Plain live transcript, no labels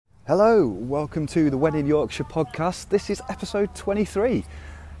Hello, welcome to the When in Yorkshire podcast. This is episode 23.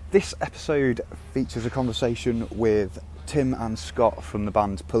 This episode features a conversation with Tim and Scott from the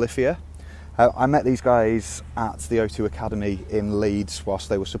band Polyphia. I met these guys at the O2 Academy in Leeds whilst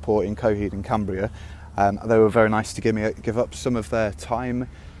they were supporting Coheed and Cambria. They were very nice to give up some of their time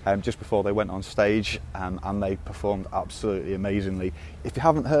just before they went on stage, and they performed absolutely amazingly. If you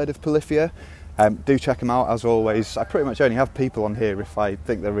haven't heard of Polyphia, do check them out. As always, I pretty much only have people on here if I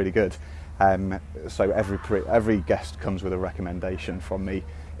think they're really good. So every guest comes with a recommendation from me,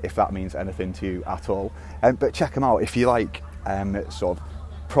 if that means anything to you at all. But check them out if you like sort of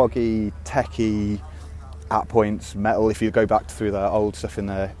proggy, techy, at points metal. If you go back through their old stuff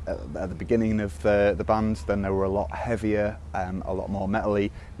at the beginning of the band, then they were a lot heavier, a lot more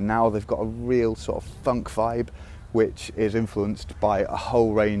metally. Now they've got a real sort of funk vibe, which is influenced by a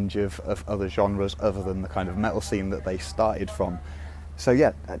whole range of other genres other than the kind of metal scene that they started from. So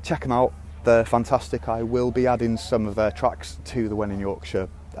yeah, check them out. They're fantastic. I will be adding some of their tracks to the When in Yorkshire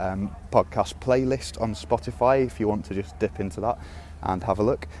podcast playlist on Spotify if you want to just dip into that and have a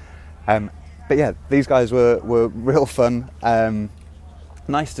look. But yeah, these guys were real fun.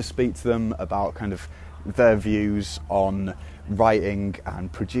 Nice to speak to them about kind of their views on writing and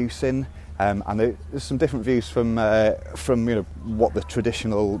producing. And there's some different views from what the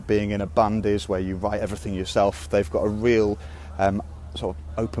traditional being in a band is, where you write everything yourself. They've got a real sort of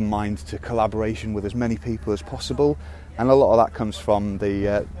open mind to collaboration with as many people as possible, and a lot of that comes from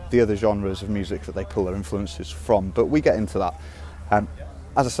the other genres of music that they pull their influences from. But we get into that.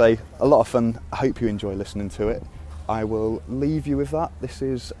 As I say, a lot of fun. I hope you enjoy listening to it. I will leave you with that. This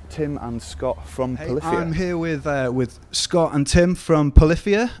is Tim and Scott from Polyphia. I'm here with Scott and Tim from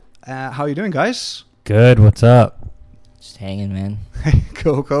Polyphia. How are you doing, guys? Good, what's up? Just hanging, man.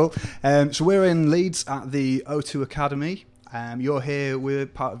 Cool. So we're in Leeds at the O2 Academy. You're here, we're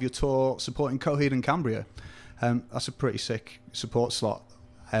part of your tour supporting Coheed and Cambria. That's a pretty sick support slot.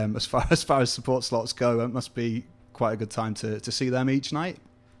 As far as support slots go, it must be quite a good time to see them each night.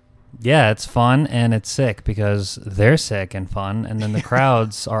 Yeah, it's fun and it's sick because they're sick and fun, and then the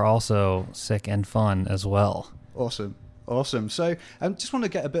crowds are also sick and fun as well. Awesome. So I just want to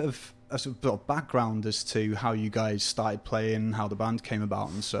get a bit of background as to how you guys started playing, how the band came about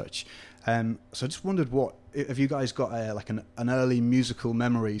and such. So I just wondered, have you guys got an early musical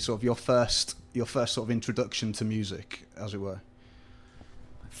memory, sort of your first sort of introduction to music, as it were?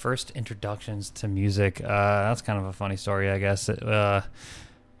 First introductions to music, that's kind of a funny story, I guess. I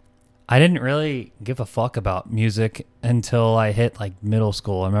didn't really give a fuck about music until I hit like middle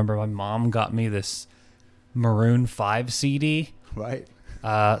school. I remember my mom got me this Maroon 5 CD. Right.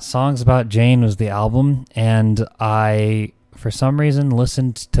 Songs About Jane was the album, and I, for some reason,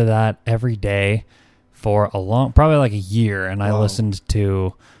 listened to that every day for probably like a year, and I listened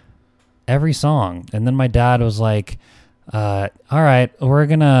to every song. And then my dad was like, all right, we're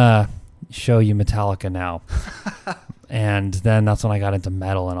gonna show you Metallica now. And then that's when I got into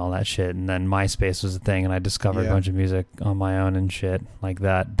metal and all that shit. And then MySpace was a thing, and I discovered a bunch of music on my own and shit like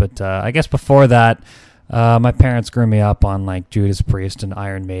that. But I guess before that, my parents grew me up on like Judas Priest and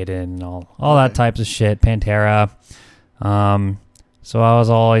Iron Maiden and all that types of shit, Pantera. So I was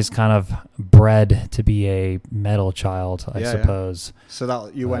always kind of bred to be a metal child, I suppose. So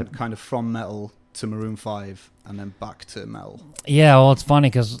that you went kind of from metal to Maroon 5 and then back to metal. Yeah, well, it's funny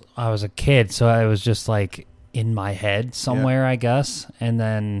because I was a kid, so I was just like in my head somewhere, I guess. And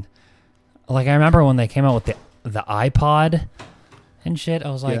then, like, I remember when they came out with the iPod and shit,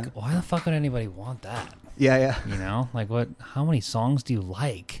 I was like, why the fuck would anybody want that? Yeah. You know, like, how many songs do you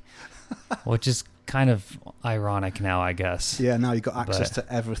like? Which is kind of ironic now, I guess. Yeah, now you've got access to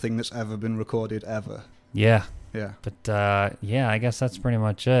everything that's ever been recorded ever. Yeah. Yeah. But, I guess that's pretty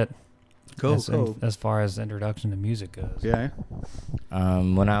much it. Cool. As far as introduction to music goes. Yeah.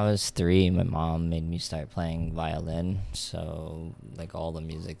 When I was 3, my mom made me start playing violin. So, like, all the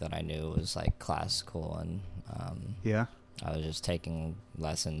music that I knew was, like, classical. And I was just taking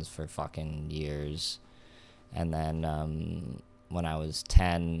lessons for fucking years. And then when I was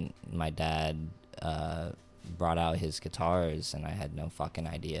 10, my dad brought out his guitars, and I had no fucking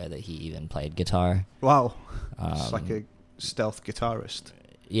idea that he even played guitar. Wow. It's like a stealth guitarist.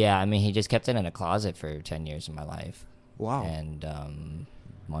 Yeah, I mean, he just kept it in a closet for 10 years of my life. Wow. And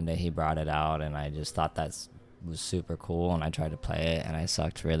one day he brought it out, and I just thought that was super cool, and I tried to play it, and I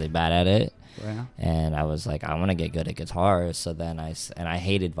sucked really bad at it. Yeah. And I was like, I want to get good at guitar. So then I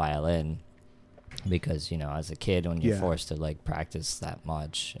hated violin because, you know, as a kid, when you're forced to, like, practice that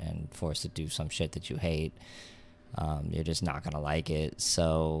much and forced to do some shit that you hate, you're just not going to like it.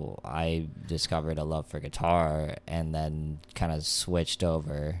 So I discovered a love for guitar and then kind of switched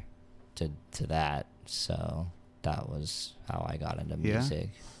over attracted to that. So that was how I got into music.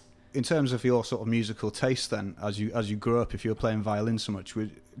 In terms of your sort of musical taste, then, as you grew up, if you were playing violin so much,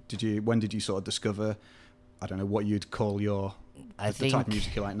 when did you sort of discover, I don't know, what you'd call the type of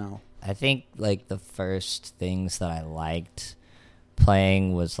music you like now? I think like the first things that I liked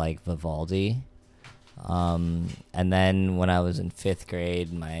playing was like Vivaldi. And then when I was in 5th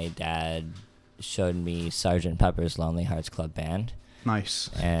grade, my dad showed me Sgt. Pepper's Lonely Hearts Club Band. Nice.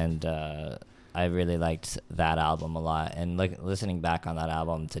 And I really liked that album a lot. And listening back on that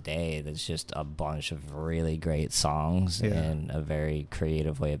album today, there's just a bunch of really great songs and a very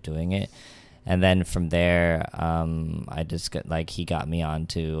creative way of doing it. And then from there, I just he got me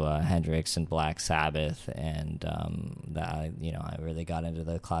onto Hendrix and Black Sabbath, and I really got into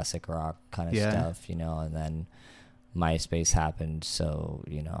the classic rock kind of stuff, and then MySpace happened, so,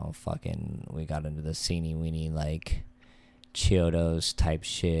 we got into the teeny weeny, like, Chiodos type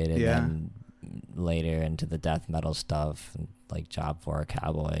shit, and then later into the death metal stuff, like Job for a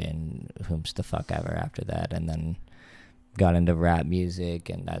Cowboy and Whomst the Fuck Ever after that, and then got into rap music,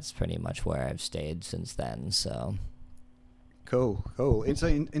 and that's pretty much where I've stayed since then. So cool. In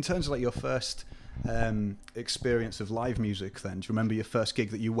terms of like your first experience of live music, then do you remember your first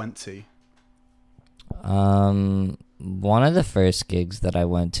gig that you went to? One of the first gigs that I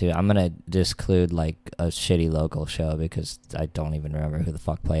went to, I'm gonna disclude like a shitty local show because I don't even remember who the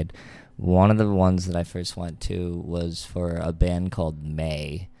fuck played. One of the ones that I first went to was for a band called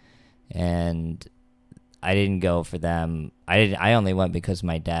May, and I didn't go for them. I only went because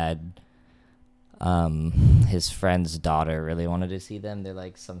my dad, his friend's daughter really wanted to see them. They're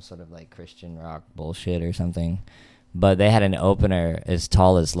like some sort of like Christian rock bullshit or something. But they had an opener, As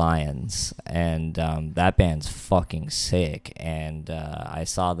Tall as Lions, and that band's fucking sick. And I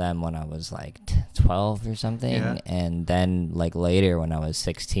saw them when I was like 12 or something, and then like later when I was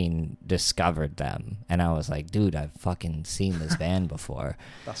 16, discovered them, and I was like, dude, I've fucking seen this band before.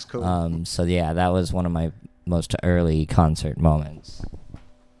 That's cool. So yeah, that was one of my most early concert moments.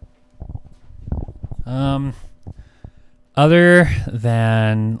 Other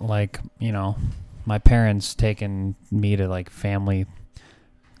than like, my parents taking me to like family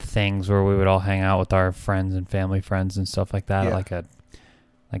things where we would all hang out with our friends and family friends and stuff like that, like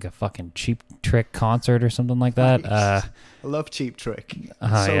a fucking Cheap Trick concert or something like that. Nice. I love Cheap Trick.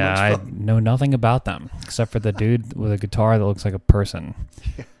 I know nothing about them except for the dude with a guitar that looks like a person.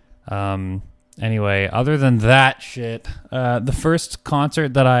 Anyway, other than that shit, the first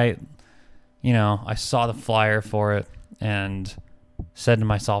concert that I saw the flyer for it and said to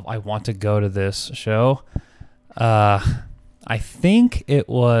myself, I want to go to this show. I think it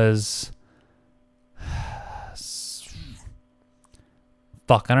was...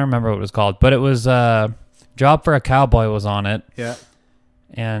 Fuck, I don't remember what it was called, but it was Job for a Cowboy was on it. Yeah.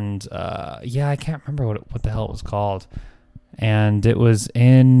 And I can't remember what the hell it was called. And it was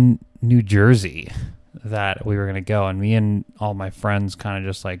in New Jersey that we were going to go. And me and all my friends kind of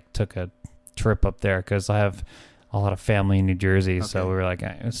just like took a trip up there because I have a lot of family in New Jersey. Okay. So we were like,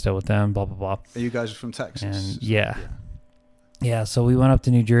 let's stay with them, blah, blah, blah. And you guys are from Texas? And yeah. So we went up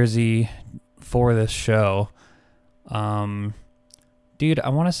to New Jersey for this show. Dude, I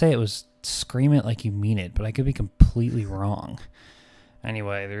want to say it was Scream It Like You Mean It, but I could be completely wrong.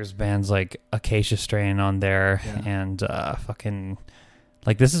 Anyway, there's bands like Acacia Strain on there, and fucking...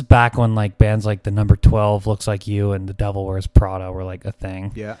 Like, this is back when, like, bands like The Number 12, Looks Like You, and The Devil Wears Prada were, like, a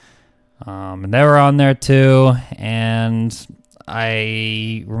thing. Yeah. And they were on there, too, and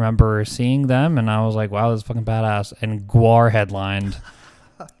I remember seeing them, and I was like, wow, this is fucking badass. And Gwar headlined,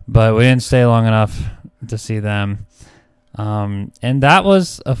 but we didn't stay long enough to see them. And that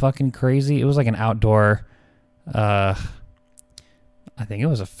was a fucking crazy... It was like an outdoor... I think it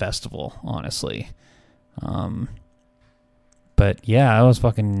was a festival, honestly. But yeah, it was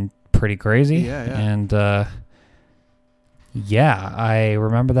fucking pretty crazy. Yeah. And I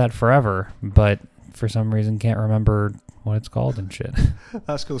remember that forever, but for some reason can't remember what it's called and shit.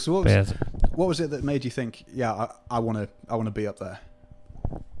 That's cool. So what was it that made you think, I want to be up there?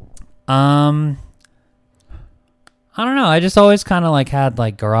 I don't know. I just always kind of like had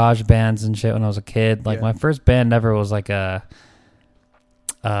like garage bands and shit when I was a kid. Like my first band ever was like a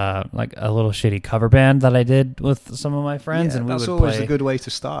little shitty cover band that I did with some of my friends, and we that's would always play, a good way to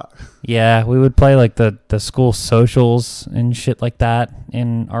start. Yeah, we would play like the school socials and shit like that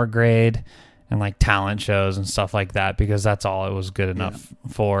in our grade, and like talent shows and stuff like that, because that's all it was good enough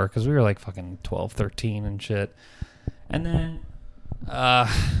for, because we were like fucking 12, 13 and shit. And then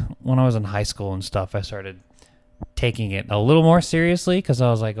when I was in high school and stuff, I started taking it a little more seriously, because I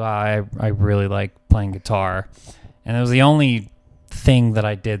was like, wow, I really like playing guitar, and it was the only thing that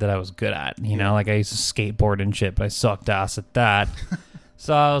I did that I was good at. You know, like I used to skateboard and shit, but I sucked ass at that.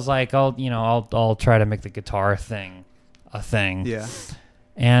 So I was like, I'll try to make the guitar thing a thing. Yeah.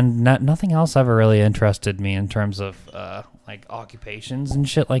 And nothing else ever really interested me in terms of like occupations and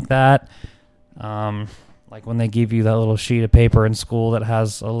shit like that. Like when they give you that little sheet of paper in school that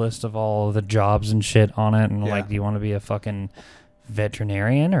has a list of all of the jobs and shit on it, and like, do you want to be a fucking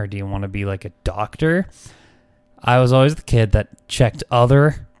veterinarian or do you want to be like a doctor? I was always the kid that checked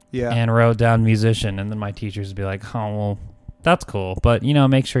other and wrote down musician, and then my teachers would be like, oh, well, that's cool, but, you know,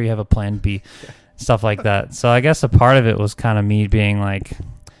 make sure you have a plan B, stuff like that. So I guess a part of it was kind of me being like,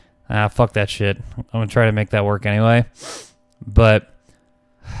 fuck that shit. I'm going to try to make that work anyway. But,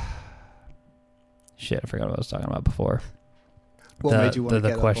 shit, I forgot what I was talking about before. What made you want to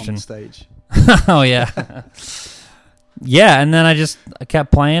get up on the stage? Oh, yeah. Yeah, and then I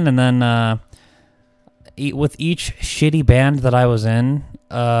kept playing, and then with each shitty band that I was in,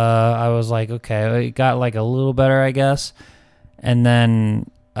 I was like, okay, it got like a little better, I guess. And then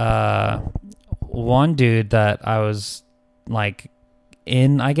one dude that I was like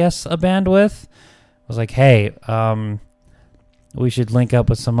in, I guess, a band with was like, hey, we should link up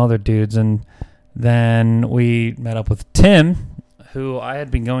with some other dudes. And then we met up with Tim, who I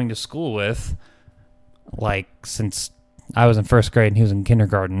had been going to school with like since I was in first grade and he was in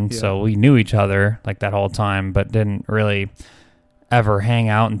kindergarten. Yeah. So we knew each other like that whole time, but didn't really ever hang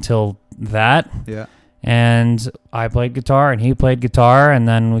out until that. Yeah. And I played guitar and he played guitar, and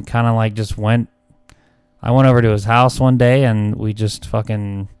then we kind of like just I went over to his house one day and we just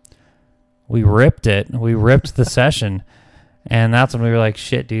we ripped it. We ripped the session. And that's when we were like,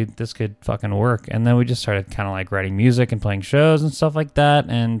 shit, dude, this could fucking work. And then we just started kind of like writing music and playing shows and stuff like that.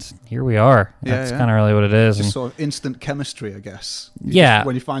 And here we are. That's kind of really what it is. Just sort of instant chemistry, I guess.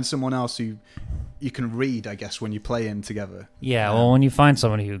 When you find someone else who you can read, I guess, when you play in together. Yeah, well, when you find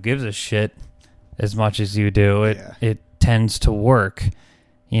somebody who gives a shit as much as you do, it tends to work,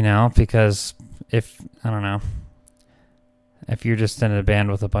 you know, because if you're just in a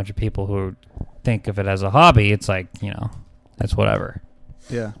band with a bunch of people who think of it as a hobby, it's like, you know, that's whatever.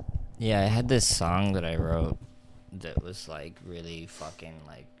 Yeah. Yeah, I had this song that I wrote that was like really fucking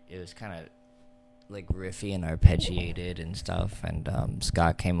like, it was kind of like riffy and arpeggiated and stuff, and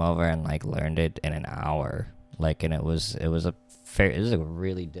Scott came over and like learned it in an hour. Like, and it was a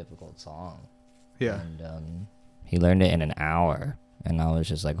really difficult song. Yeah. And he learned it in an hour, and I was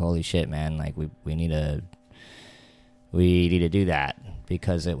just like, holy shit, man, like we need to do that,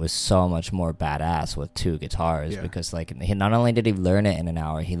 because it was so much more badass with two guitars. Because like not only did he learn it in an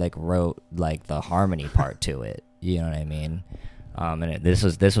hour, he like wrote like the harmony part to it, you know what I mean? And this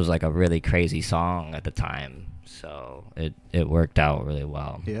was like a really crazy song at the time, so it worked out really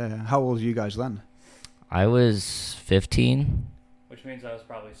well. Yeah. How old were you guys then? I was 15, which means I was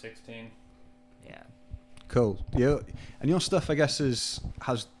probably 16. Yeah. Cool. Yeah. And your stuff, I guess, it's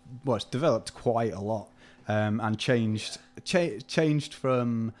developed quite a lot. And changed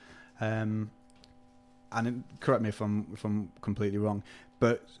from, and correct me if I'm completely wrong,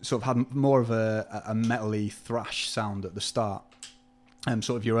 but sort of had more of a metal-y thrash sound at the start,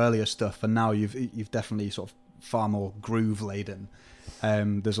 sort of your earlier stuff, and now you've definitely sort of far more groove laden.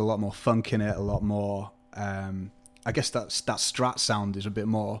 There's a lot more funk in it, a lot more. I guess that Strat sound is a bit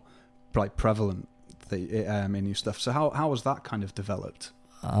more like prevalent in your stuff. So how was that kind of developed?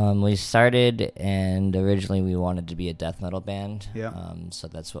 We started, and originally we wanted to be a death metal band. Yeah. So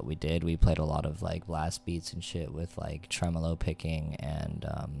that's what we did. We played a lot of like blast beats and shit with like tremolo picking and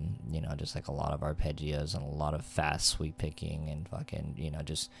just like a lot of arpeggios and a lot of fast sweep picking and fucking,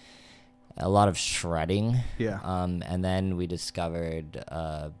 just a lot of shredding. Yeah. And then we discovered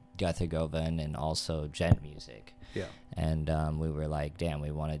Guthrie Govan and also gent music. Yeah. And we were like, damn, we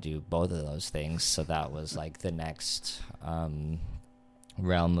want to do both of those things. So that was like the next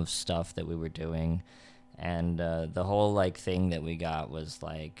realm of stuff that we were doing. And the whole like thing that we got was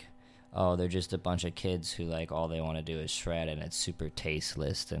like, oh, they're just a bunch of kids who like all they want to do is shred, and it's super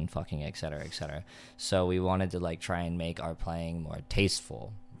tasteless and fucking et cetera, et cetera. So we wanted to like try and make our playing more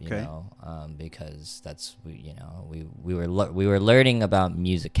tasteful, you know, because that's we were learning about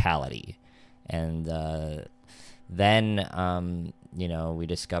musicality. And then we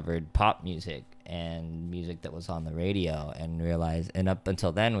discovered pop music and music that was on the radio, and realized, and up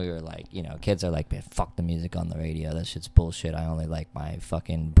until then we were like, kids are like, man, fuck the music on the radio, that shit's bullshit, I only like my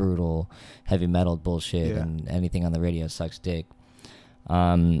fucking brutal heavy metal bullshit, and anything on the radio sucks dick.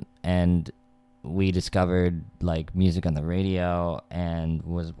 And we discovered like music on the radio and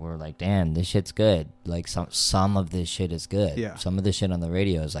we're like, damn, this shit's good. Like some of this shit is good. Yeah. Some of the shit on the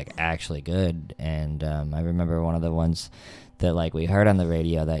radio is like actually good. And I remember one of the ones that like we heard on the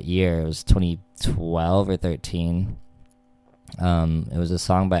radio that year. It was 2012 or 13. It was a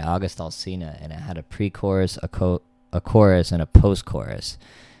song by August Alsina, and it had a pre-chorus, a chorus, and a post-chorus,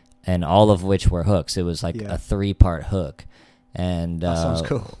 and all of which were hooks. It was like a 3-part hook. And that sounds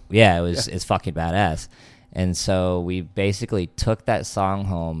cool. Yeah, it's fucking badass. And so we basically took that song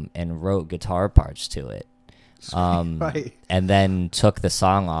home and wrote guitar parts to it. Right. And then took the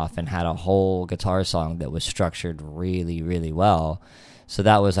song off and had a whole guitar song that was structured really, really well. So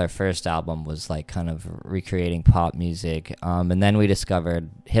that was our first album, was like kind of recreating pop music. And then we discovered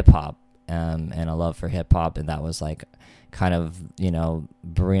hip hop and a love for hip hop, and that was like kind of, you know,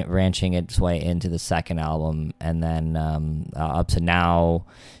 branching its way into the second album. And then up to now,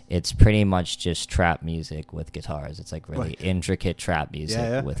 it's pretty much just trap music with guitars. It's like really intricate trap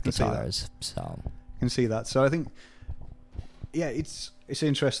music with guitars. So I can see that. So I think, yeah, it's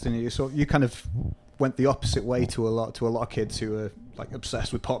interesting. You kind of went the opposite way to a lot of kids who are like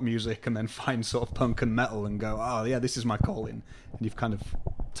obsessed with pop music and then find sort of punk and metal and go, oh yeah, this is my calling. And you've kind of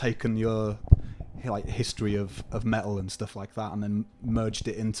taken your like history of metal and stuff like that and then merged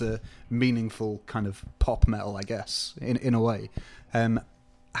it into meaningful kind of pop metal, I guess, in a way.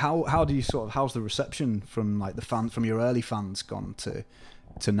 How do you how's the reception from like from your early fans gone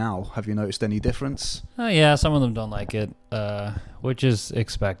to now? Have you noticed any difference? Oh yeah, some of them don't like it, which is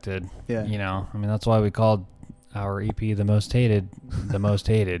expected. Yeah, you know, I mean, that's why we called our EP the most hated,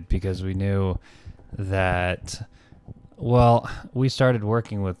 because we knew that. Well, we started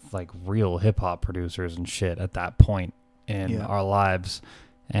working with like real hip hop producers and shit at that point in our lives,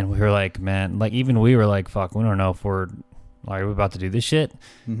 and we were like, man, like even we were like, fuck, we don't know if are we about to do this shit.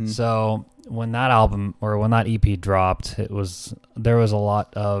 Mm-hmm. So when that album or when that EP dropped, there was a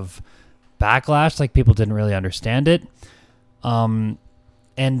lot of backlash. Like people didn't really understand it, and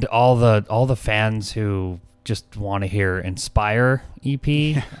all the fans who just want to hear Inspire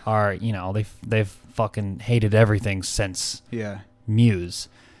EP are, you know, they've fucking hated everything since Muse,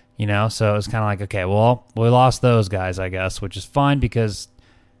 you know. So it's kind of like, okay, well, we lost those guys, I guess, which is fine because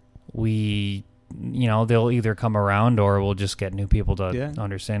we, you know, they'll either come around or we'll just get new people to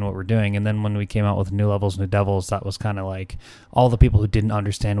understand what we're doing. And then when we came out with New Levels, New Devils, that was kind of like all the people who didn't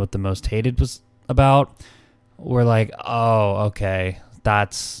understand what the most hated was about were like, oh, okay,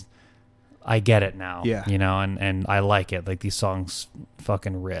 I get it now, you know, and I like it. Like these songs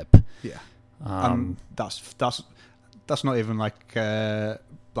fucking rip. Yeah. That's not even like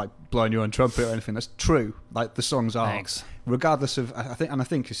blowing your own trumpet or anything. That's true. Like the songs are, regardless of. I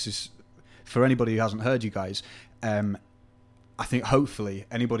think this is for anybody who hasn't heard you guys. I think hopefully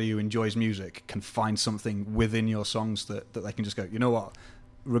anybody who enjoys music can find something within your songs that they can just go, you know what,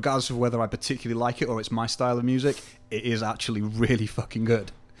 regardless of whether I particularly like it or it's my style of music, it is actually really fucking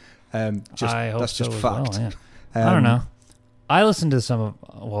good. That's just fact. Well, yeah. I don't know. I listen to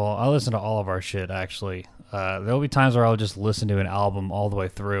I listen to all of our shit, actually. There'll be times where I'll just listen to an album all the way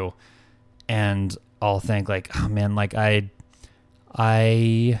through and I'll think like, oh man, like I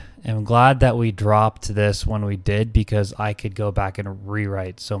am glad that we dropped this when we did, because I could go back and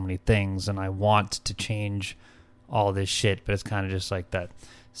rewrite so many things, and I want to change all this shit, but it's kind of just like that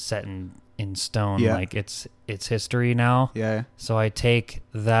set in stone. Like it's history now. So I take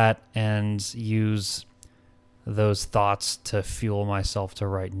that and use those thoughts to fuel myself to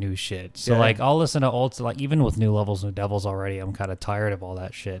write new shit. So like I'll listen to old, like even with New Levels, New Devils already, I'm kind of tired of all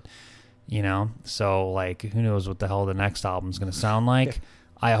that shit, you know. So like who knows what the hell the next album's gonna sound like.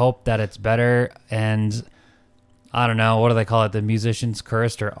 I hope that it's better, and I don't know, what do they call it, the musician's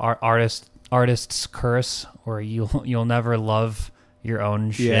curse or artist's curse, or you'll never love your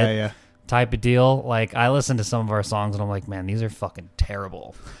own shit type of deal. Like I listen to some of our songs and I'm like, man, these are fucking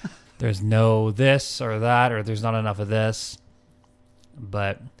terrible. There's no this or that, or there's not enough of this.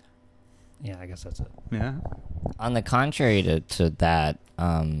 But yeah, I guess that's it. Yeah. On the contrary to that,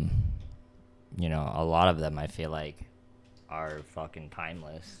 you know, a lot of them I feel like are fucking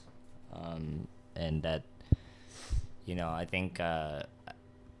timeless. And that, you know, I think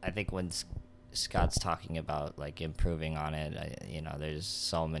when Scott's talking about like improving on it, you know, there's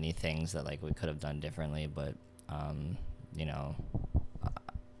so many things that like we could have done differently, but you know,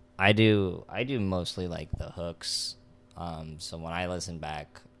 I do mostly like the hooks. So when I listen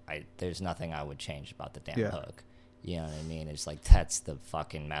back, there's nothing I would change about the damn hook. You know what I mean? It's like that's the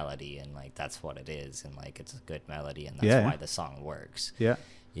fucking melody, and like that's what it is, and like it's a good melody, and that's why the song works. Yeah.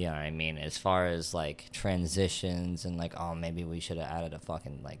 You know what I mean? As far as like transitions and like, oh, maybe we should have added a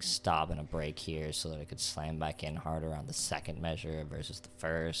fucking like stop and a break here so that it could slam back in harder on the second measure versus the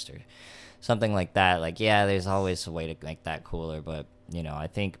first or something like that. Like, yeah, there's always a way to make that cooler, but you know, I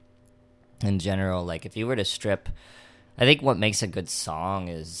think in general, like if you were to strip, I think what makes a good song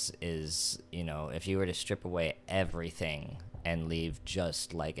is you know, if you were to strip away everything and leave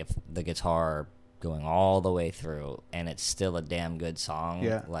just like if the guitar going all the way through and it's still a damn good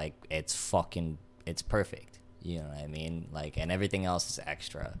song, like it's perfect, you know what I mean? Like, and everything else is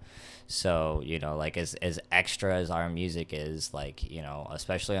extra. So, you know, like as extra as our music is, like, you know,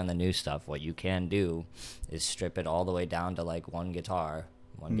 especially on the new stuff, what you can do is strip it all the way down to like one guitar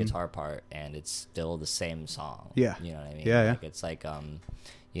part, and it's still the same song. Yeah. You know what I mean? Yeah, like, it's like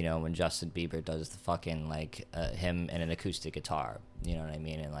you know, when Justin Bieber does the fucking like him and an acoustic guitar, you know what I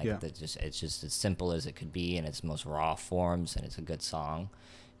mean? And like it's just as simple as it could be in its most raw forms, and it's a good song.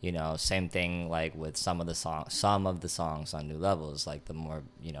 You know, same thing like with some of the songs on New Levels, like the more,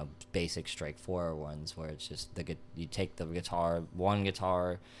 you know, basic straightforward ones where it's just you take the one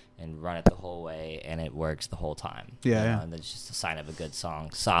guitar and run it the whole way and it works the whole time. Yeah. And that's just a sign of a good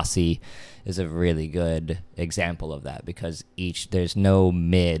song. Saucy is a really good example of that because there's no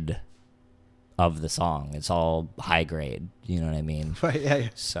mid of the song. It's all high grade. You know what I mean? Right, yeah.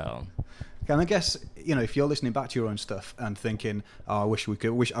 So... And I guess, you know, if you're listening back to your own stuff and thinking, oh, I wish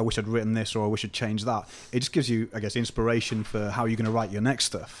I'd written this, or I wish I'd changed that, it just gives you, I guess, inspiration for how you're going to write your next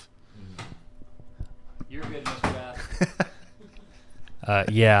stuff. You're good, Mr. Bath.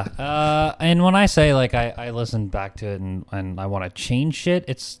 Yeah. And when I say, like, I listen back to it and I want to change shit,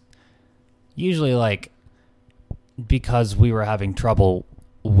 it's usually, like, because we were having trouble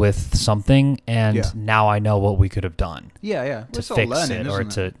with something, and now I know what we could have done. To fix it, or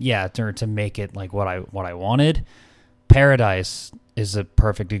to make it like what I wanted. Paradise is a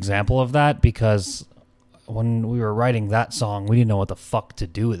perfect example of that, because when we were writing that song, we didn't know what the fuck to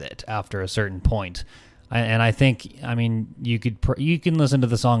do with it after a certain point. And I think, I mean, you can listen to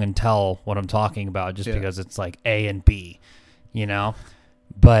the song and tell what I'm talking about just because it's like A and B, you know.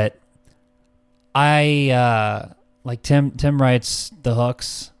 But like Tim writes the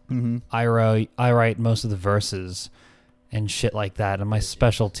hooks. Mm-hmm. I write most of the verses and shit like that, and my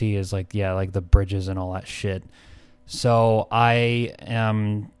specialty is like the bridges and all that shit. So I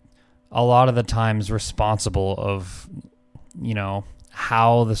am a lot of the times responsible of, you know,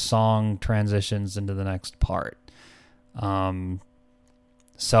 how the song transitions into the next part.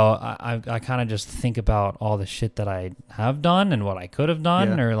 So I kind of just think about all the shit that I have done and what I could have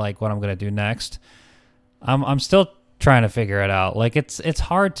done, or like what I'm gonna do next. I'm still trying to figure it out. Like it's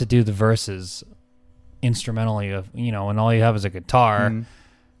hard to do the verses instrumentally, of, you know, when all you have is a guitar,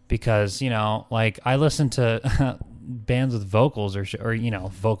 because, you know, like I listen to bands with vocals or you know,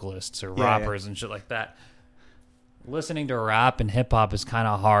 vocalists or rappers and shit like that. Listening to rap and hip hop is kind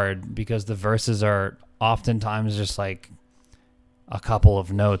of hard because the verses are oftentimes just like a couple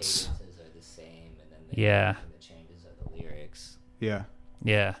of notes. The cadences are the same, and then the changes are the lyrics.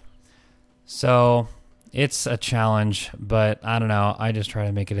 Yeah. So it's a challenge, but I don't know. I just try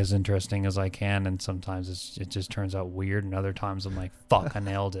to make it as interesting as I can, and sometimes it just turns out weird, and other times I'm like, fuck, I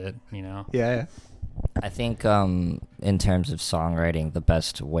nailed it, you know? Yeah. I think in terms of songwriting, the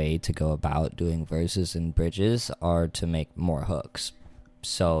best way to go about doing verses and bridges are to make more hooks.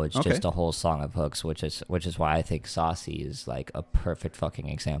 So it's just a whole song of hooks, which is why I think Saucy is like a perfect fucking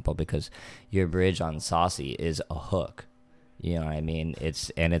example, because your bridge on Saucy is a hook. You know what I mean? It's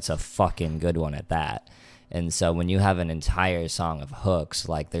a fucking good one at that. And so when you have an entire song of hooks,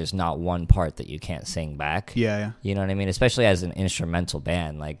 like there's not one part that you can't sing back. Yeah. You know what I mean? Especially as an instrumental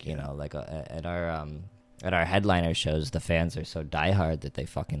band, like, you know, like at our headliner shows, the fans are so diehard that they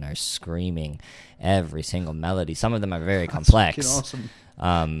fucking are screaming every single melody. Some of them are very complex. That's fucking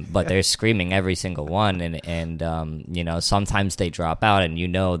awesome. But they're screaming every single one, and you know, sometimes they drop out, and you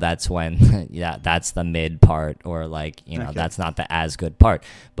know that's when that's the mid part, or like, you know, that's not the as good part.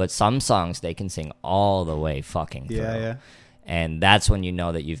 But some songs they can sing all the way fucking through. And that's when you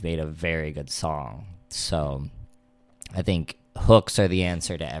know that you've made a very good song. So I think hooks are the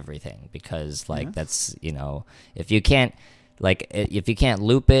answer to everything, because like that's, you know, if you can't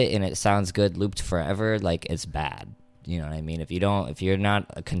loop it and it sounds good looped forever, like it's bad. You know what I mean? If you're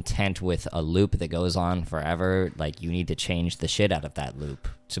not content with a loop that goes on forever, like you need to change the shit out of that loop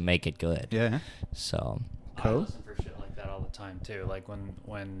to make it good. Yeah. So cool. I listen for shit like that all the time too. Like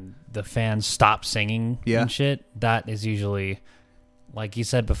when the fans stop singing and shit, that is usually, like you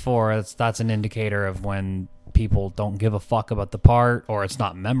said before, that's an indicator of when people don't give a fuck about the part, or it's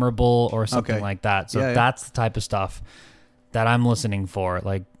not memorable, or something like that. So that's the type of stuff that I'm listening for.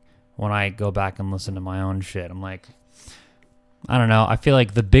 Like when I go back and listen to my own shit, I'm like, I don't know. I feel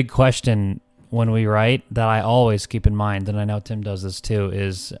like the big question when we write that I always keep in mind, and I know Tim does this too,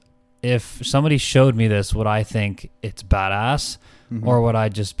 is if somebody showed me this, would I think it's badass? Mm-hmm. Or would I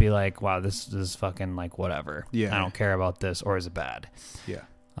just be like, wow, this is fucking like whatever. Yeah. I don't care about this, or is it bad? Yeah.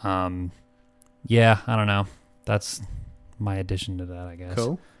 Yeah, I don't know. That's my addition to that, I guess.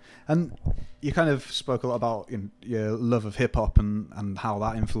 Cool. And you kind of spoke a lot about your love of hip hop and how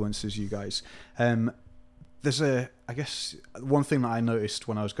that influences you guys. There's I guess one thing that I noticed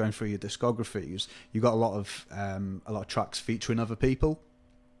when I was going through your discography is you got a lot of tracks featuring other people.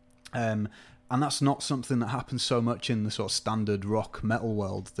 And that's not something that happens so much in the sort of standard rock metal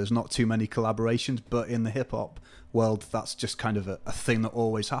world. There's not too many collaborations, but in the hip hop world, that's just kind of a thing that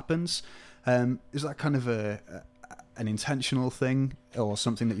always happens. Is that kind of an intentional thing or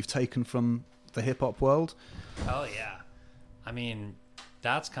something that you've taken from the hip hop world? Oh yeah, I mean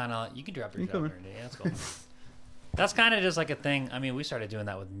that's kind of, you can drop your jaw. Yeah, that's cool. That's kind of just like a thing. I mean, we started doing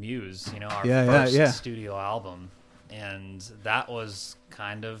that with Muse, our first studio album. And that was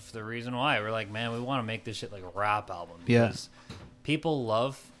kind of the reason why. We're like, man, we want to make this shit like a rap album. Because people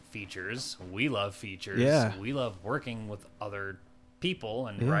love features. We love features. Yeah. We love working with other people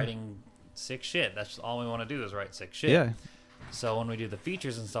and writing sick shit. That's all we want to do is write sick shit. Yeah. So when we do the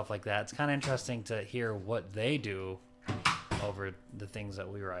features and stuff like that, it's kind of interesting to hear what they do over the things that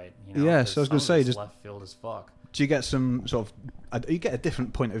we write. Yeah, so I was going to say, just left field as fuck. Do you get some sort of, you get a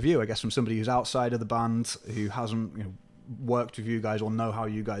different point of view, I guess, from somebody who's outside of the band, who hasn't worked with you guys or know how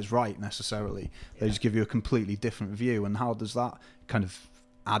you guys write necessarily? They just give you a completely different view. And how does that kind of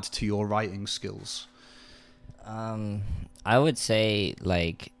add to your writing skills? I would say,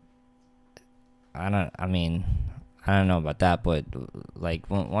 like, I don't know about that, but like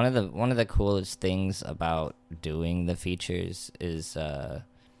one of the coolest things about doing the features is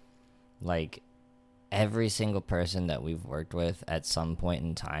like every single person that we've worked with at some point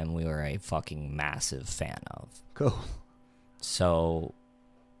in time we were a fucking massive fan of. Cool. So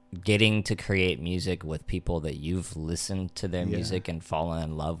getting to create music with people that you've listened to their music and fallen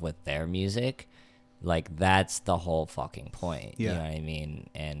in love with their music, like that's the whole fucking point. You know what I mean?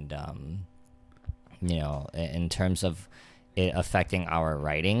 And in terms of it affecting our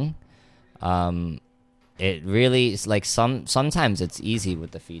writing, it really is like sometimes it's easy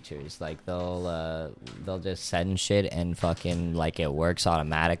with the features. Like they'll just send shit and fucking like it works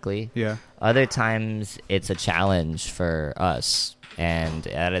automatically. Yeah. Other times it's a challenge for us, and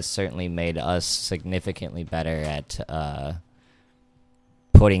that has certainly made us significantly better at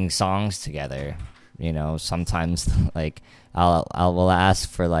putting songs together. Sometimes like we'll ask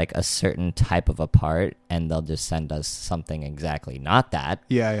for like a certain type of a part, and they'll just send us something exactly not that.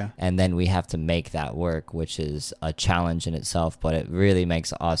 Yeah. And then we have to make that work, which is a challenge in itself, but it really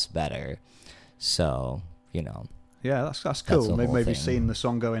makes us better. So, Yeah, that's cool. Maybe seeing the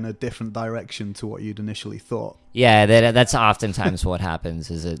song go in a different direction to what you'd initially thought. Yeah, that's oftentimes what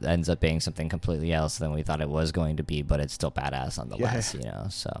happens is it ends up being something completely else than we thought it was going to be, but it's still badass nonetheless,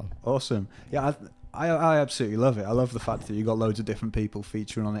 so. Awesome. Yeah, I absolutely love it. I love the fact that you got loads of different people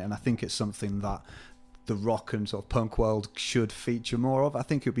featuring on it, and I think it's something that the rock and sort of punk world should feature more of. I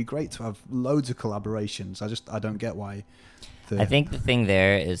think it would be great to have loads of collaborations. I don't get why. I think the thing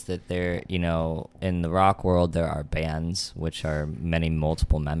there is that there, in the rock world, there are bands which are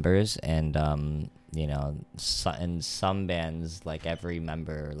multiple members, and in some bands, like every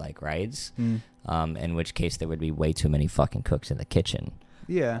member like writes, in which case there would be way too many fucking cooks in the kitchen.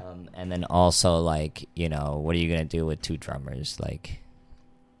 Yeah. And then also like, what are you gonna do with two drummers? Like,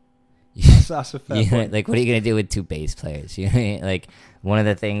 that's a fair point. Like, what are you gonna do with two bass players? Like, one of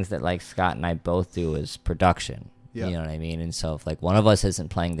the things that like Scott and I both do is production. Yeah. You know what I mean? And so if like one of us isn't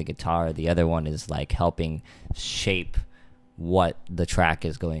playing the guitar, the other one is like helping shape what the track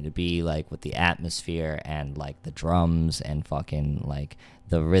is going to be, like with the atmosphere and like the drums and fucking like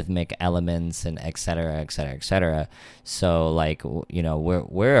the rhythmic elements and et cetera, et cetera, et cetera. So like,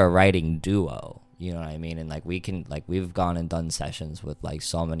 we're a writing duo, you know what I mean? And like we've gone and done sessions with like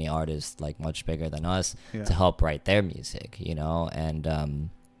so many artists like much bigger than us to help write their music, and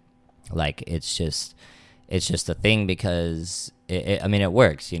like it's just a thing because it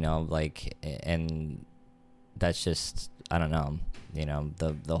works, like, and that's just, I don't know,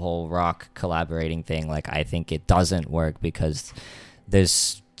 the whole rock collaborating thing. Like, I think it doesn't work because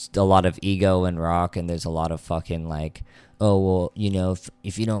there's a lot of ego in rock, and there's a lot of fucking like, oh well, you know,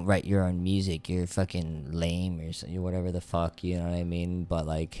 if you don't write your own music, you're fucking lame or whatever the fuck, you know what I mean? But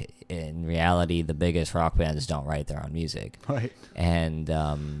like in reality, the biggest rock bands don't write their own music, right? And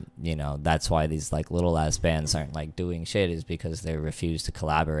you know, that's why these like little ass bands aren't like doing shit, is because they refuse to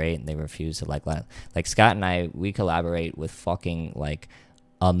collaborate, and they refuse to like Scott and I, we collaborate with fucking like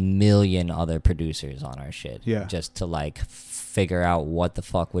a million other producers on our shit, just to like figure out what the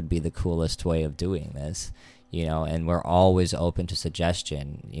fuck would be the coolest way of doing this, you know, and we're always open to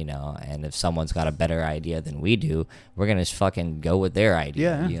suggestion, you know, and if someone's got a better idea than we do, we're gonna fucking go with their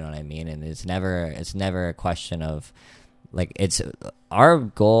idea, you know what I mean? And it's never a question of like, it's our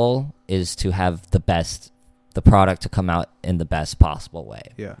goal is to have the product to come out in the best possible way.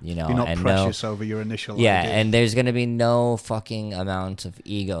 Yeah. You know, you're not precious over your initial idea. And there's going to be no fucking amount of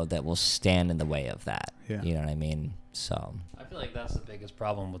ego that will stand in the way of that. Yeah. You know what I mean? So I feel like that's the biggest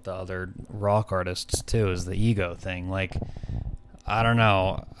problem with the other rock artists too, is the ego thing. Like, I don't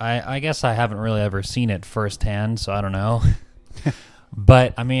know. I guess I haven't really ever seen it firsthand, so I don't know.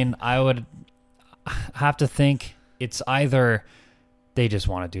 But I mean, I would have to think it's either they just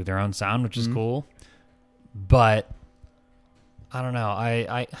want to do their own sound, which is cool. But I don't know.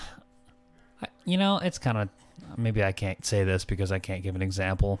 I you know, it's kind of, maybe I can't say this because I can't give an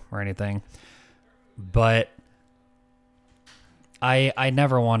example or anything. But I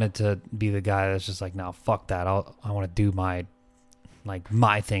never wanted to be the guy that's just like, no, fuck that. I want to do my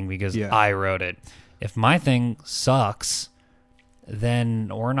thing because I wrote it. If my thing sucks, then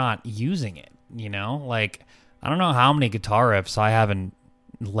we're not using it, you know? Like, I don't know how many guitar riffs I haven't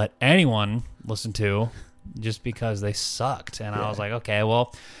let anyone listen to just because they sucked. And I was like, okay,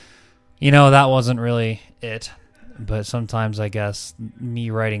 well, you know, that wasn't really it. But sometimes I guess me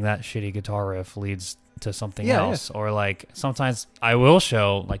writing that shitty guitar riff leads to something else. Or like sometimes I will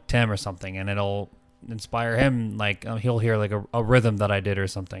show like Tim or something and it'll inspire him. Like he'll hear like a rhythm that I did or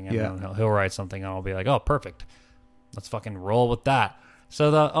something, and then he'll write something and I'll be like, oh, perfect. Let's fucking roll with that. So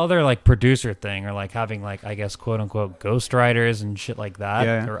the other like producer thing, or like having like, I guess, quote unquote ghostwriters and shit like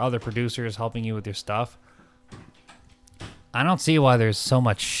that, or other producers helping you with your stuff, I don't see why there's so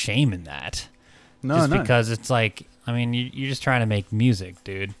much shame in that. No, because it's like, I mean, you're just trying to make music,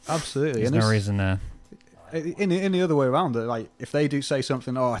 dude. Absolutely. There's no reason to. In the other way around, like if they do say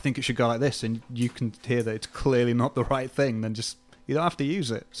something, oh, I think it should go like this, and you can hear that it's clearly not the right thing, then just, you don't have to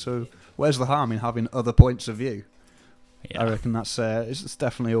use it. So where's the harm in having other points of view? Yeah. I reckon that's it's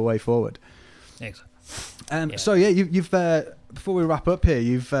definitely a way forward. Exactly. So you've before we wrap up here,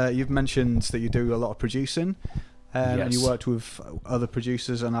 you've mentioned that you do a lot of producing. And you worked with other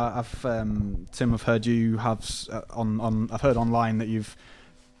producers, and Tim, I've heard you have I've heard online that you've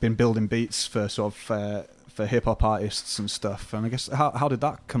been building beats for sort of for hip hop artists and stuff. And I guess how did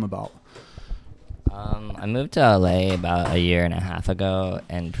that come about? I moved to LA about 1.5 years ago,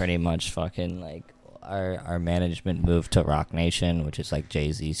 and pretty much fucking like our management moved to Rock Nation, which is like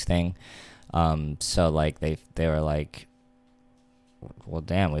Jay-Z's thing. So like they were like, well,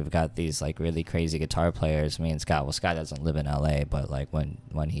 damn, we've got these like really crazy guitar players. Me and Scott. Well, Scott doesn't live in LA, but like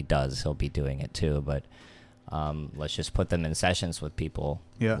when he does, he'll be doing it too. But let's just put them in sessions with people.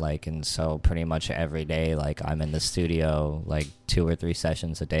 Yeah. Like, and so pretty much every day, like I'm in the studio like 2 or 3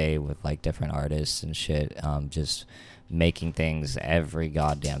 sessions a day with like different artists and shit. Just making things every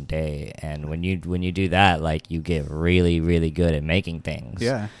goddamn day. And when you do that, like you get really, really good at making things.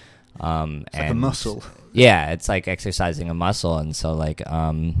 Yeah. It's like a muscle. Yeah, it's like exercising a muscle. And so like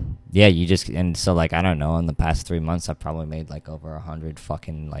you just, and so like I don't know, in the past 3 months I've probably made like over 100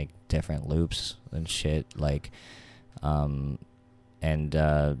 fucking like different loops and shit, like you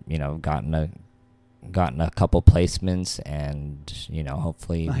know, gotten a couple placements, and you know,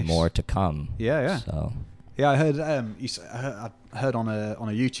 hopefully more to come. So I heard I heard on a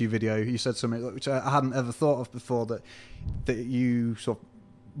YouTube video you said something which I hadn't ever thought of before, that you sort of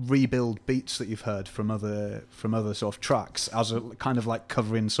rebuild beats that you've heard from other sort of tracks as a kind of like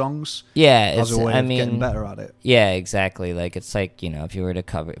covering songs. As a way of getting better at it. Yeah, exactly. Like it's like, you know, if you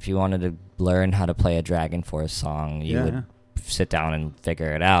wanted to learn how to play a Dragon Force song, you would sit down and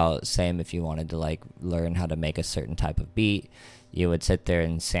figure it out. Same if you wanted to like learn how to make a certain type of beat, you would sit there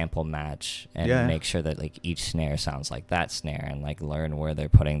and sample match and make sure that like each snare sounds like that snare, and like learn where they're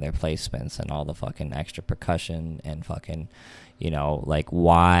putting their placements and all the fucking extra percussion and fucking, you know, like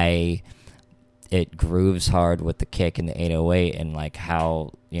why it grooves hard with the kick and the 808, and like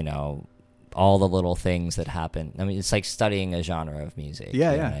how, you know, all the little things that happen. I mean, it's like studying a genre of music.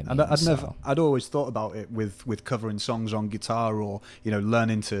 Yeah, yeah. I mean? And I'd always thought about it with covering songs on guitar, or, you know,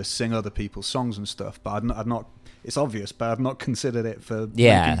 learning to sing other people's songs and stuff, but I'd not it's obvious, but I've not considered it for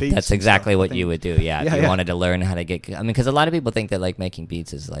yeah, making beats. That's exactly what you would do. Yeah, if you yeah. wanted to learn how to get. I mean, because a lot of people think that like making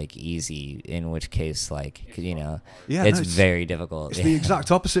beats is like easy, in which case, like, you know, it's very difficult. It's the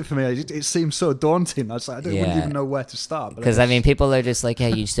exact opposite for me. It seems so daunting. I was like, wouldn't even know where to start. Because I mean, people are just like, yeah,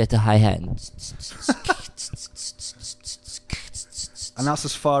 you just hit the hi hat. And that's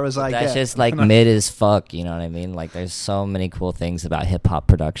as far as I get. That's just like mid as fuck, you know what I mean? Like, there's so many cool things about hip hop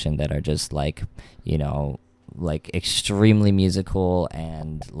production that are just like, you know, like extremely musical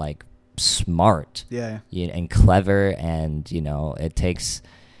and like smart, and clever, and you know, it's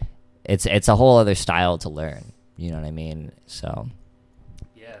a whole other style to learn. You know what I mean? So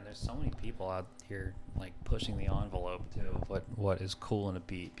yeah, there's so many people out here like pushing the envelope to what is cool in a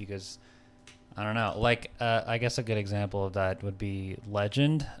beat, because I don't know. Like, I guess a good example of that would be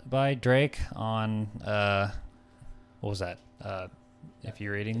 "Legend" by Drake on what was that? If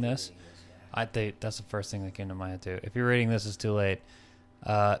you're reading this, I think that's the first thing that came to my head too. If you're reading this, it's too late.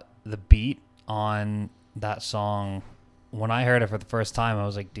 The beat on that song, when I heard it for the first time, I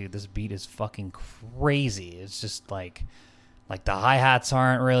was like, dude, this beat is fucking crazy. It's just like the hi-hats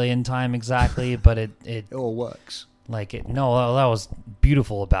aren't really in time exactly, but it all works. Like that was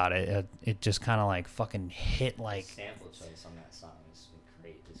beautiful about it. It just kind of like fucking hit like. Sample choice on that song is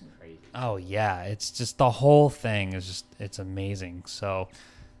crazy. Oh yeah, it's just the whole thing is just, it's amazing. So,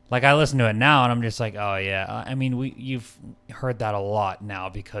 like, I listen to it now and I'm just like, oh yeah. I mean, you've heard that a lot now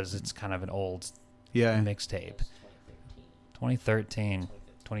because it's kind of an old mixtape. 2013,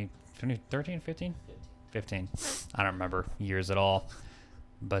 15? I don't remember years at all.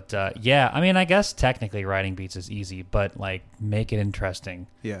 But yeah, I mean, I guess technically writing beats is easy, but like, make it interesting.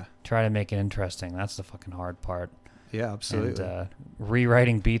 Yeah. Try to make it interesting. That's the fucking hard part. Yeah, absolutely. And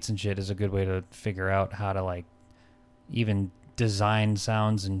rewriting beats and shit is a good way to figure out how to like even design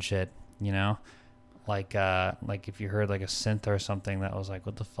sounds and shit, you know? Like if you heard like a synth or something that was like,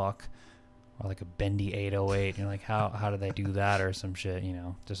 what the fuck? Or like a bendy 808, you're like, how do they do that or some shit, you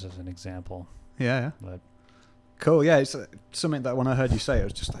know? Just as an example. Yeah. But cool, yeah, it's something that when I heard you say it, I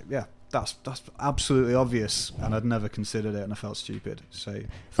was just like, yeah, that's absolutely obvious, and I'd never considered it, and I felt stupid. So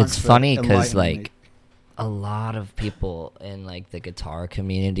it's funny because like a lot of people in like the guitar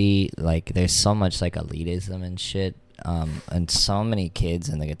community, like there's so much like elitism and shit, and so many kids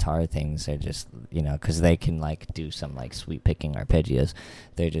in the guitar things are just, you know, because they can like do some like sweet picking arpeggios,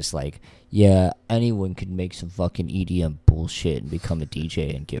 they're just like, yeah, anyone could make some fucking EDM bullshit and become a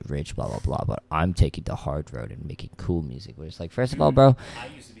DJ and get rich, blah blah blah, but I'm taking the hard road and making cool music. Where it's like, first of all, bro, I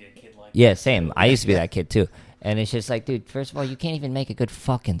used to be a kid like yeah, same, I used to be that kid too. And it's just like, dude, first of all, you can't even make a good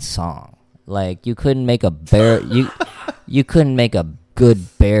fucking song. Like, you couldn't make a you couldn't make a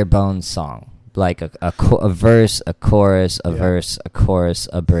good bare bones song. Like a verse, a chorus, a verse, a chorus,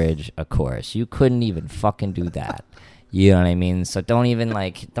 a bridge, a chorus. You couldn't even fucking do that. You know what I mean? So don't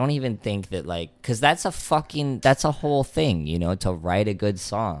even think that, like, because that's a whole thing, you know, to write a good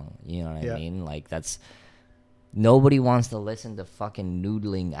song. You know what I mean? Like, nobody wants to listen to fucking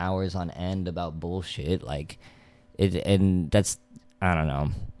noodling hours on end about bullshit. Like, and that's, I don't know.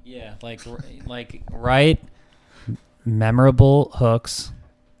 Yeah, like write memorable hooks,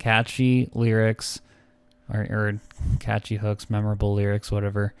 catchy lyrics, or catchy hooks, memorable lyrics,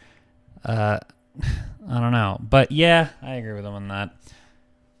 whatever. I don't know, but yeah, I agree with him on that.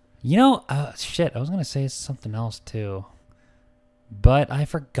 You know, shit, I was gonna say something else too, but I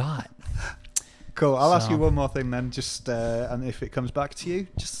forgot. Cool. I'll ask you one more thing then, just and if it comes back to you,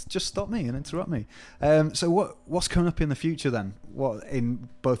 just stop me and interrupt me. So what's coming up in the future then? What in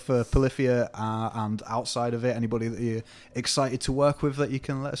both for Polyphia and outside of it? Anybody that you're excited to work with that you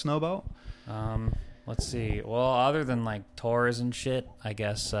can let us know about? Let's see. Well, other than like tours and shit, I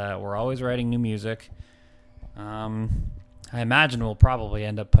guess we're always writing new music. I imagine we'll probably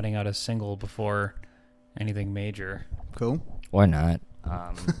end up putting out a single before anything major. Cool. Or not.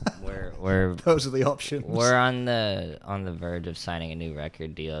 We're those are the options. We're on the verge of signing a new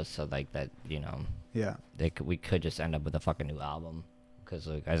record deal, so like that, you know. Yeah. We could just end up with a fucking new album, because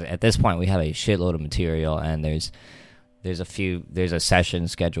like, at this point we have a shitload of material, and there's a session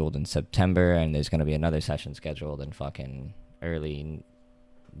scheduled in September, and there's gonna be another session scheduled in fucking early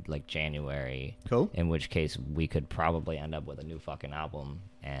like January. Cool. In which case we could probably end up with a new fucking album,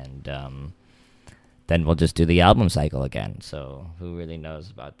 and then we'll just do the album cycle again. So who really knows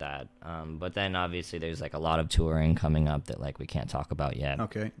about that? But then obviously there's like a lot of touring coming up that like we can't talk about yet.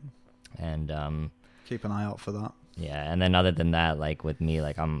 Okay. And can Keep an eye out for that. Yeah, and then other than that, like with me,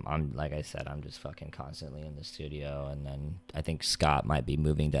 like I'm like I said, I'm just fucking constantly in the studio, and then I think Scott might be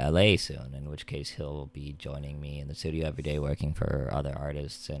moving to LA soon, in which case he'll be joining me in the studio every day, working for other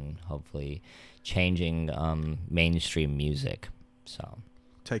artists, and hopefully changing mainstream music. So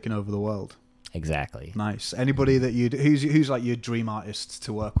taking over the world. Exactly. Nice. Anybody that who's like your dream artist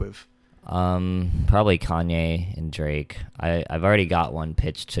to work with? Probably Kanye and Drake. I've already got one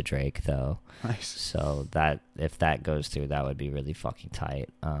pitched to Drake though. Nice. So that if that goes through, that would be really fucking tight.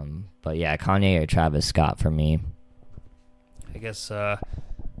 But yeah, Kanye or Travis Scott for me. I guess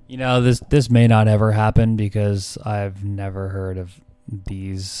this may not ever happen because I've never heard of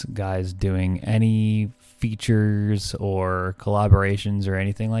these guys doing any features or collaborations or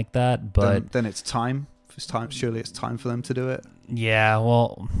anything like that. But then it's time. Surely it's time for them to do it. Yeah,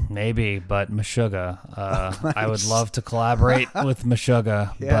 well, maybe, but Meshuggah. Nice. I would love to collaborate with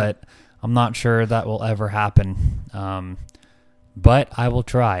Meshuggah, but I'm not sure that will ever happen. But I will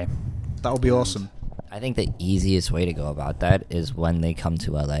try. That would be awesome. I think the easiest way to go about that is when they come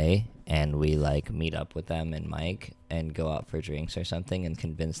to LA and we like meet up with them and Mike and go out for drinks or something and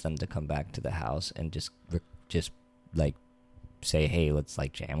convince them to come back to the house and just like say, hey, let's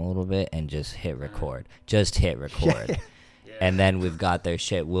like jam a little bit and just hit record. Just hit record. And then we've got their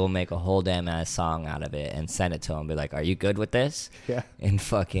shit. We'll make a whole damn ass song out of it and send it to them. Be like, are you good with this? Yeah. And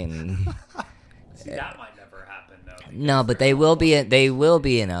fucking. See, that might never happen though. No, but they will be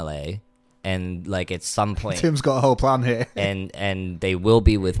in LA, and like at some point. Tim's got a whole plan here. And they will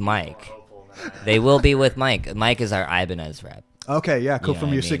be with Mike. They will be with Mike. Mike is our Ibanez rep. Okay, yeah, cool.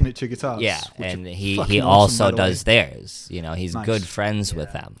 From your signature guitars. Yeah, and he also does theirs. You know, he's good friends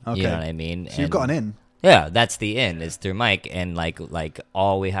with them. Okay. You know what I mean? So you've got an in. Yeah, that's the in, is through Mike, and like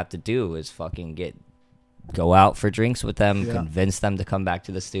all we have to do is fucking go out for drinks with them, convince them to come back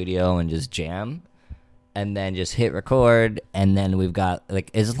to the studio and just jam, and then just hit record, and then we've got like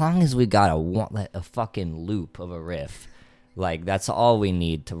as long as we got a fucking loop of a riff, like that's all we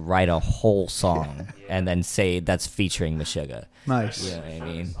need to write a whole song and then say that's featuring Meshuggah. Nice. You know what I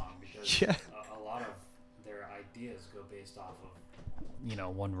mean? Yeah. A lot of their ideas go based off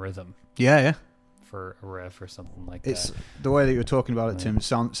of one rhythm. Yeah. For a riff or something like it's that. The way that you're talking about it, Tim,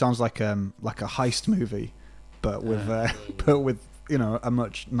 sounds like a heist movie, but with a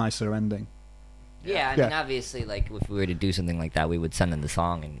much nicer ending. Yeah, I mean, obviously, like if we were to do something like that, we would send them the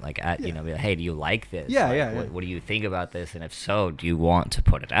song and be like, hey, do you like this? What do you think about this? And if so, do you want to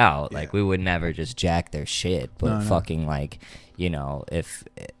put it out? Like we would never just jack their shit, but fucking like,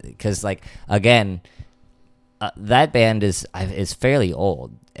 because like again. That band is fairly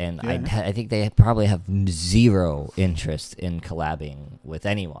old, and I think they probably have zero interest in collabing with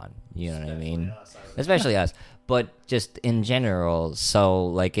anyone. You know what I mean? Especially us. But just in general, so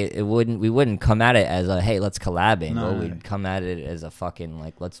like we wouldn't come at it as a hey, let's collabing. No, we'd come at it as a fucking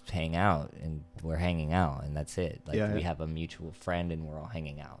like let's hang out, and we're hanging out, and that's it. Like we have a mutual friend, and we're all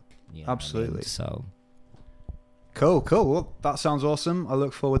hanging out. You know absolutely. What I mean? So. Cool. Well, that sounds awesome. I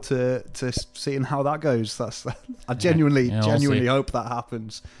look forward to seeing how that goes. I genuinely hope that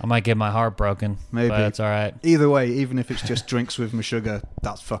happens. I might get my heart broken. Maybe but it's all right. Either way, even if it's just drinks with Meshuggah,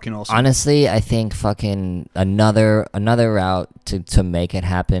 that's fucking awesome. Honestly, I think fucking another route to make it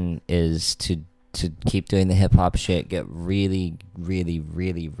happen is to keep doing the hip hop shit, get really, really,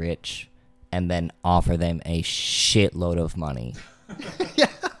 really rich, and then offer them a shitload of money. Yeah.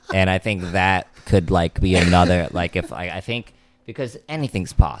 And I think that could like be another like if I think because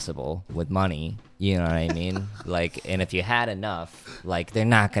anything's possible with money, you know what I mean? Like, and if you had enough, like they're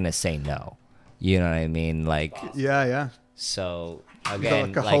not gonna say no, you know what I mean? Like, yeah. So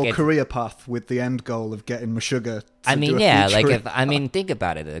again, like a whole career path with the end goal of getting Meshuggah. I mean, think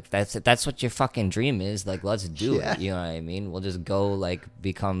about it. If that's what your fucking dream is. Like, let's do it. You know what I mean? We'll just go like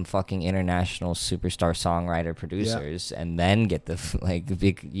become fucking international superstar songwriter producers, and then get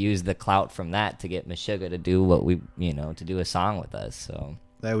use the clout from that to get Meshuggah to do what we to do a song with us. So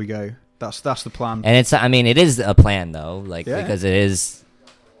there we go. That's the plan. And it is a plan though, because it is.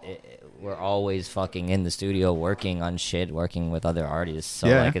 We're always fucking in the studio working on shit, working with other artists. So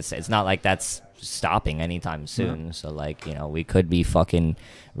it's not like that's stopping anytime soon. Yeah. So we could be fucking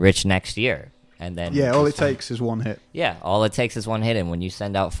rich next year, and then all it takes is one hit. Yeah, all it takes is one hit, and when you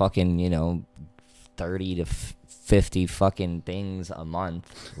send out fucking 30 to 50 fucking things a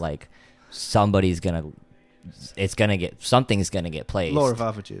month, like something's gonna get played. Law of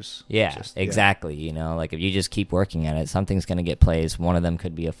averages. Yeah, exactly. Like if you just keep working at it, something's gonna get plays. One of them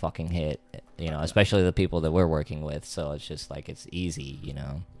could be a fucking hit. Especially the people that we're working with. So it's just like it's easy.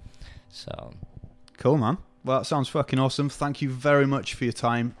 So cool, man. Well, that sounds fucking awesome. Thank you very much for your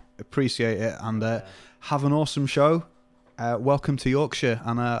time. appreciate it, and have an awesome show. Welcome to Yorkshire,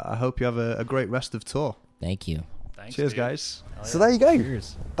 and I hope you have a great rest of tour. Thanks, Cheers, dude. guys. So there you go.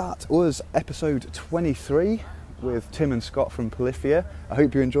 Cheers. That was episode 23 with Tim and Scott from Polyphia. I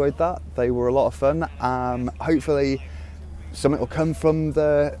hope you enjoyed that. They were a lot of fun. Hopefully something will come from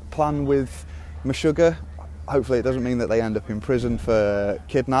the plan with Meshuggah. Hopefully it doesn't mean that they end up in prison for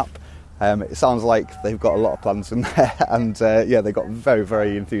kidnap. It sounds like they've got a lot of plans in there, and they got very,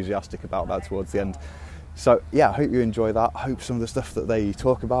 very enthusiastic about that towards the end. So yeah, I hope you enjoy that. I hope some of the stuff that they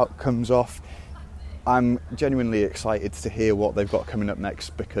talk about comes off. I'm genuinely excited to hear what they've got coming up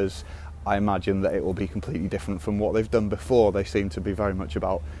next, because I imagine that it will be completely different from what they've done before. They seem to be very much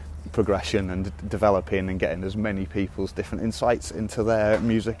about progression and developing and getting as many people's different insights into their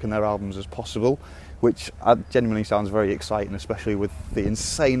music and their albums as possible, which genuinely sounds very exciting, especially with the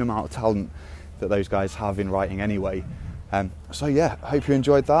insane amount of talent that those guys have in writing anyway. So yeah, I hope you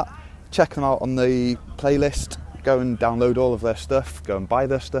enjoyed that. Check them out on the playlist. Go and download all of their stuff. Go and buy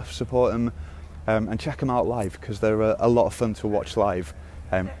their stuff, support them, and check them out live, because they're a lot of fun to watch live.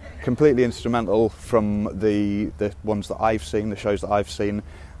 Completely instrumental from the ones that I've seen, the shows that I've seen,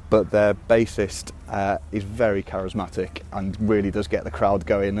 but their bassist is very charismatic and really does get the crowd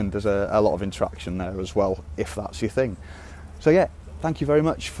going, and there's a lot of interaction there as well, if that's your thing. So yeah, thank you very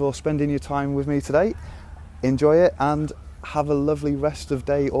much for spending your time with me today. Enjoy it, and have a lovely rest of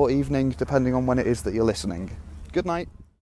day or evening, depending on when it is that you're listening. Good night.